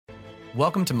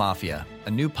Welcome to Mafia,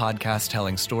 a new podcast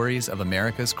telling stories of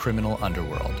America's criminal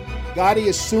underworld. Gotti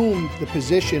assumed the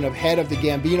position of head of the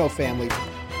Gambino family.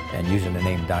 And using the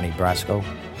name Donnie Brasco,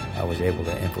 I was able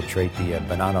to infiltrate the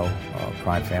Bonanno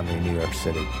crime family in New York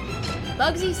City.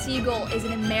 Bugsy Siegel is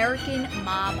an American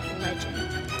mob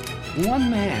legend.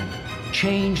 One man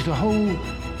changed the whole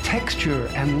texture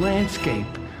and landscape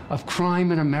of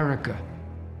crime in America.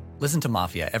 Listen to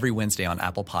Mafia every Wednesday on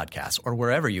Apple Podcasts or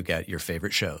wherever you get your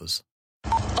favorite shows.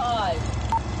 5,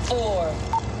 4,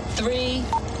 3,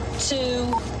 2,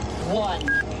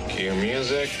 1. Cue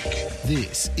music.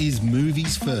 This is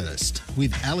Movies First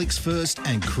with Alex First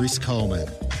and Chris Coleman.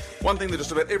 One thing that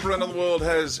just about everyone in the world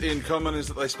has in common is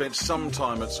that they spent some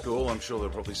time at school. I'm sure there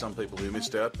are probably some people who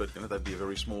missed out, but they'd be a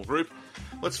very small group.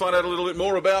 Let's find out a little bit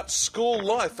more about school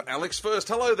life. Alex First,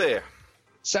 hello there.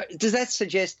 So does that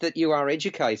suggest that you are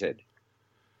educated?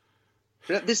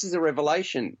 This is a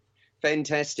revelation.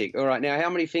 Fantastic. All right, now how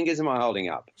many fingers am I holding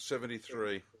up?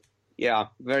 73. Yeah,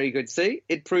 very good. See,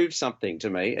 it proves something to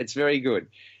me. It's very good.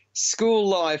 School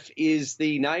Life is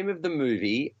the name of the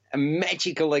movie, a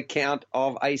magical account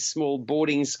of a small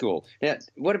boarding school. Now,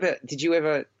 what about, did you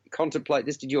ever contemplate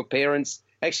this? Did your parents,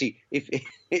 actually,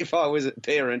 if I was a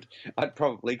parent, I'd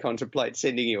probably contemplate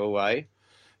sending you away.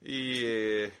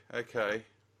 Yeah, okay.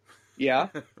 Yeah?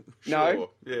 Sure. No?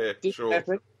 Yeah, Did sure.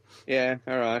 happen? Yeah,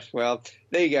 all right. Well,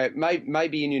 there you go.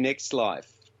 Maybe in your next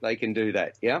life they can do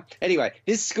that, yeah? Anyway,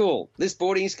 this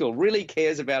boarding school, really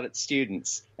cares about its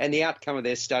students and the outcome of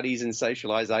their studies and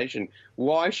socialisation.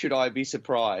 Why should I be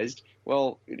surprised?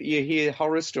 Well, you hear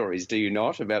horror stories, do you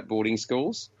not, about boarding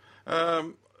schools?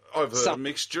 I've heard a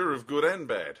mixture of good and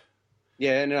bad.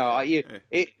 Yeah, no,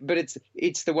 but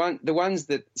it's the ones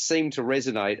that seem to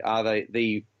resonate are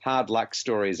the hard luck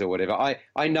stories or whatever.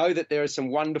 I know that there are some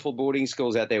wonderful boarding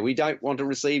schools out there. We don't want to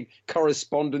receive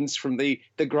correspondence from the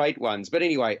great ones. But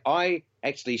anyway, I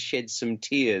actually shed some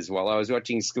tears while I was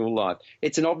watching School Life.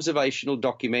 It's an observational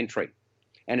documentary,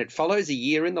 and it follows a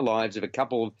year in the lives of a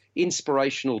couple of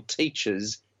inspirational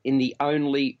teachers in the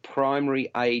only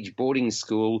primary age boarding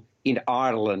school in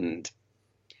Ireland.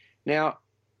 Now,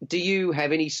 do you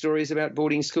have any stories about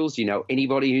boarding schools? Do you know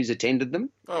anybody who's attended them?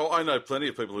 Oh, I know plenty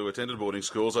of people who attended boarding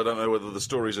schools. I don't know whether the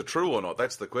stories are true or not.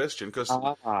 That's the question. Because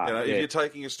if you're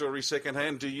taking a story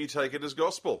secondhand, do you take it as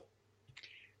gospel?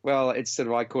 Well, it's sort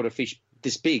of, I caught a fish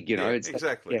this big, Yeah, It's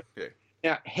exactly. Yeah.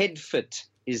 Now, Headfort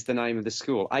is the name of the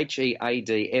school, Headfort,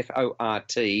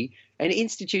 an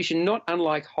institution not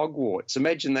unlike Hogwarts.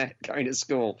 Imagine that, going to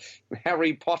school.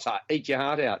 Harry Potter, eat your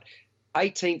heart out.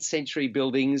 18th century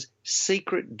buildings,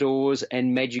 secret doors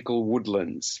and magical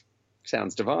woodlands.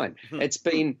 Sounds divine. It's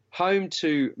been home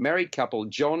to married couple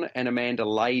John and Amanda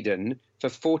Leyden for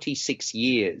 46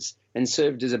 years and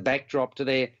served as a backdrop to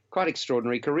their quite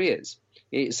extraordinary careers.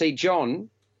 You see, John,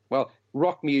 well,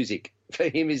 rock music for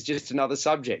him is just another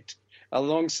subject,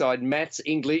 alongside maths,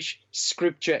 English,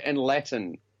 scripture and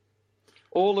Latin,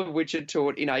 all of which are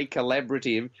taught in a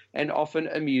collaborative and often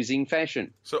amusing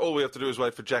fashion. So all we have to do is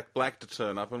wait for Jack Black to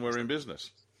turn up and we're in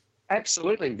business.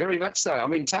 Absolutely, very much so. I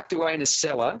mean, tucked away in a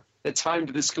cellar that's home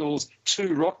to the school's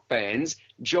 2 rock bands,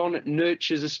 John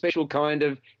nurtures a special kind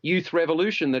of youth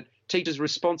revolution that teaches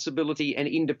responsibility and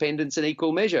independence in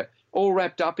equal measure, all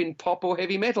wrapped up in pop or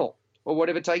heavy metal or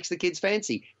whatever takes the kids'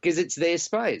 fancy, because it's their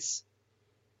space.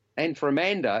 And for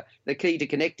Amanda, the key to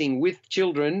connecting with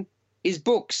children is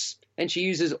books, and she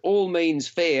uses all means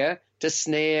fair to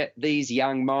snare these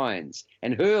young minds.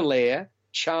 And her lair,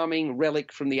 charming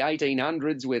relic from the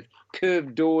 1800s with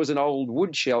curved doors and old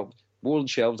bookshelves,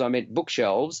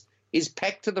 is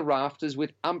packed to the rafters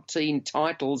with umpteen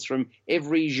titles from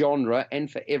every genre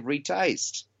and for every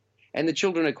taste. And the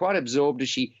children are quite absorbed as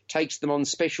she takes them on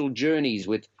special journeys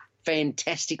with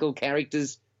fantastical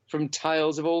characters from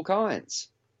tales of all kinds.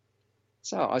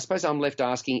 So I suppose I'm left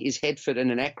asking, is Headfort an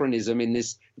anachronism in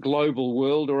this global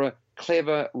world or a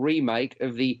clever remake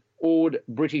of the odd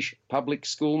British public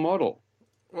school model?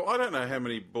 Well, I don't know how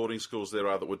many boarding schools there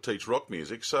are that would teach rock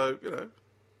music, so,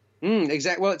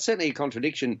 Exactly. Well, it's certainly a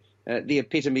contradiction, the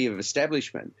epitome of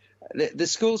establishment. The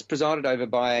school's presided over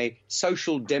by a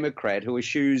social democrat who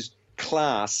eschews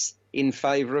class in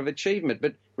favour of achievement,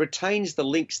 but retains the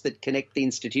links that connect the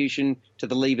institution to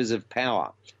the levers of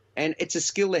power. And it's a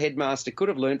skill the headmaster could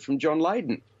have learnt from John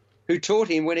Leyden, who taught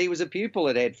him when he was a pupil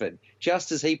at Headfort,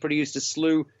 just as he produced a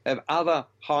slew of other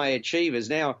high achievers,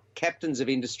 now captains of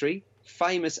industry,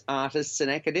 famous artists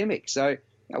and academics. So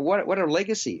what a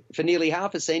legacy. For nearly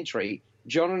half a century,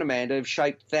 John and Amanda have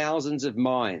shaped thousands of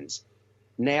minds.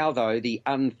 Now, though, the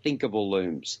unthinkable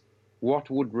looms. What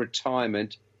would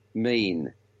retirement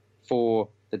mean for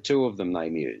the two of them, they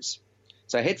muse?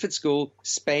 So Hetford School,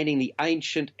 spanning the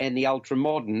ancient and the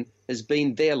ultra-modern, has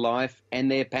been their life and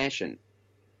their passion.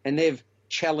 And they've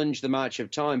challenged the march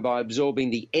of time by absorbing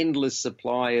the endless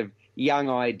supply of young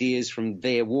ideas from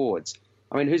their wards.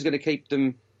 I mean, who's going to keep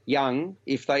them young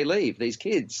if they leave, these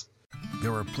kids?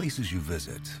 There are places you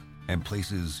visit and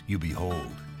places you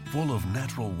behold, full of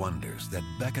natural wonders that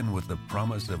beckon with the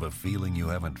promise of a feeling you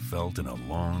haven't felt in a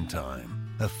long time.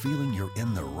 A feeling you're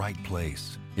in the right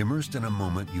place, immersed in a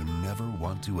moment you never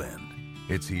want to end.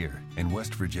 It's here in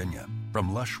West Virginia.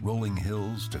 From lush rolling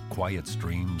hills to quiet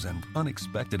streams and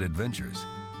unexpected adventures.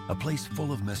 A place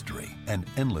full of mystery and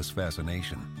endless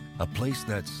fascination. A place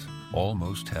that's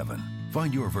almost heaven.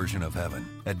 Find your version of heaven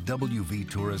at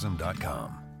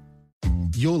wvtourism.com.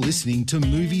 You're listening to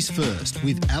Movies First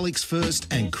with Alex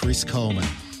First and Chris Coleman.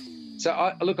 So,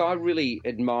 I really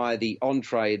admire the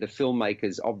entree the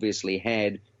filmmakers obviously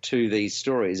had to these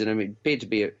stories. And I mean, it appeared to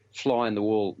be a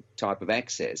fly-in-the-wall type of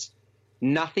access.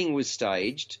 Nothing was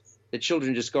staged. The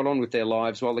children just got on with their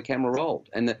lives while the camera rolled.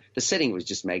 And the setting was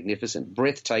just magnificent,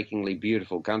 breathtakingly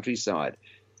beautiful countryside.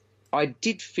 I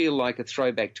did feel like a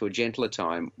throwback to a gentler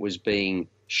time was being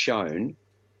shown,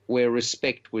 where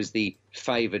respect was the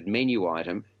favoured menu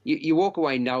item. You walk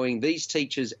away knowing these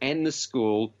teachers and the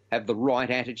school have the right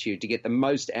attitude to get the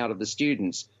most out of the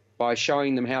students by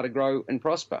showing them how to grow and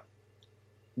prosper.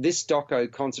 This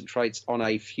doco concentrates on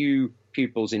a few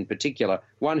pupils in particular,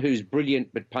 one who's brilliant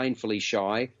but painfully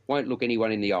shy, won't look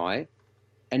anyone in the eye,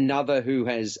 another who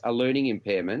has a learning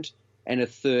impairment, and a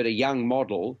third, a young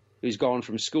model who's gone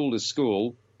from school to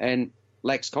school and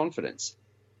lacks confidence.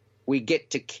 We get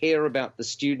to care about the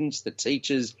students, the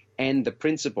teachers, and the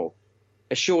principal.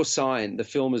 A sure sign the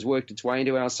film has worked its way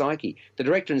into our psyche. The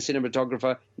director and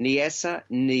cinematographer, Nyasa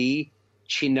Ni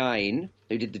Chinain,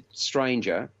 who did The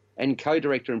Stranger, and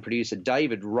co-director and producer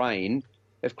David Rain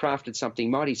have crafted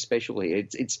something mighty special here.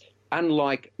 It's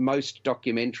unlike most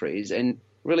documentaries and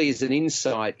really is an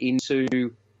insight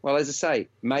into, well, as I say,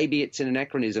 maybe it's an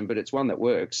anachronism, but it's one that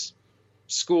works.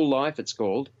 School Life, it's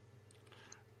called.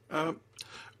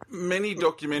 Many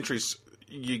documentaries,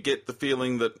 you get the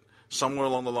feeling that somewhere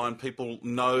along the line people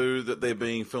know that they're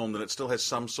being filmed and it still has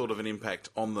some sort of an impact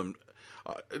on them.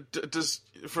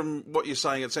 From what you're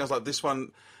saying, it sounds like this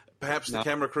one, perhaps the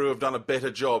camera crew have done a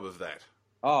better job of that.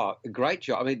 Oh, a great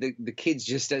job. I mean, the kids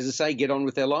just, as I say, get on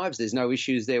with their lives. There's no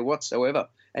issues there whatsoever.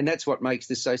 And that's what makes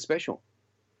this so special.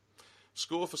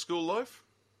 Score for School Life?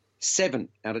 7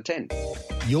 out of 10.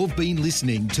 You've been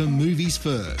listening to Movies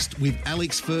First with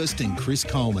Alex First and Chris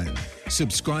Coleman.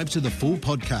 Subscribe to the full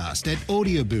podcast at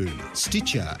Audioboom,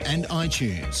 Stitcher and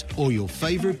iTunes, or your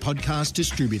favourite podcast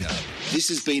distributor. This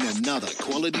has been another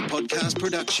quality podcast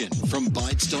production from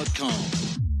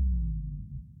Bytes.com.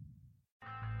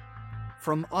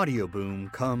 From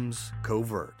Audioboom comes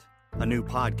Covert, a new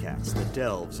podcast that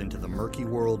delves into the murky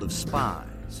world of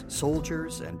spies,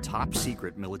 soldiers, and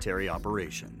top-secret military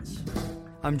operations.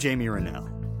 I'm Jamie Rennell,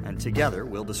 and together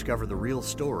we'll discover the real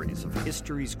stories of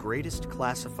history's greatest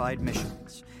classified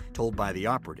missions, told by the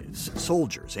operatives,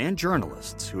 soldiers, and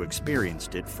journalists who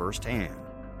experienced it firsthand.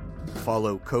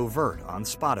 Follow Covert on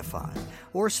Spotify,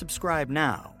 or subscribe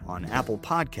now on Apple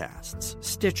Podcasts,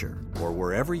 Stitcher, or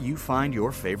wherever you find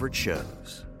your favorite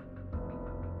shows.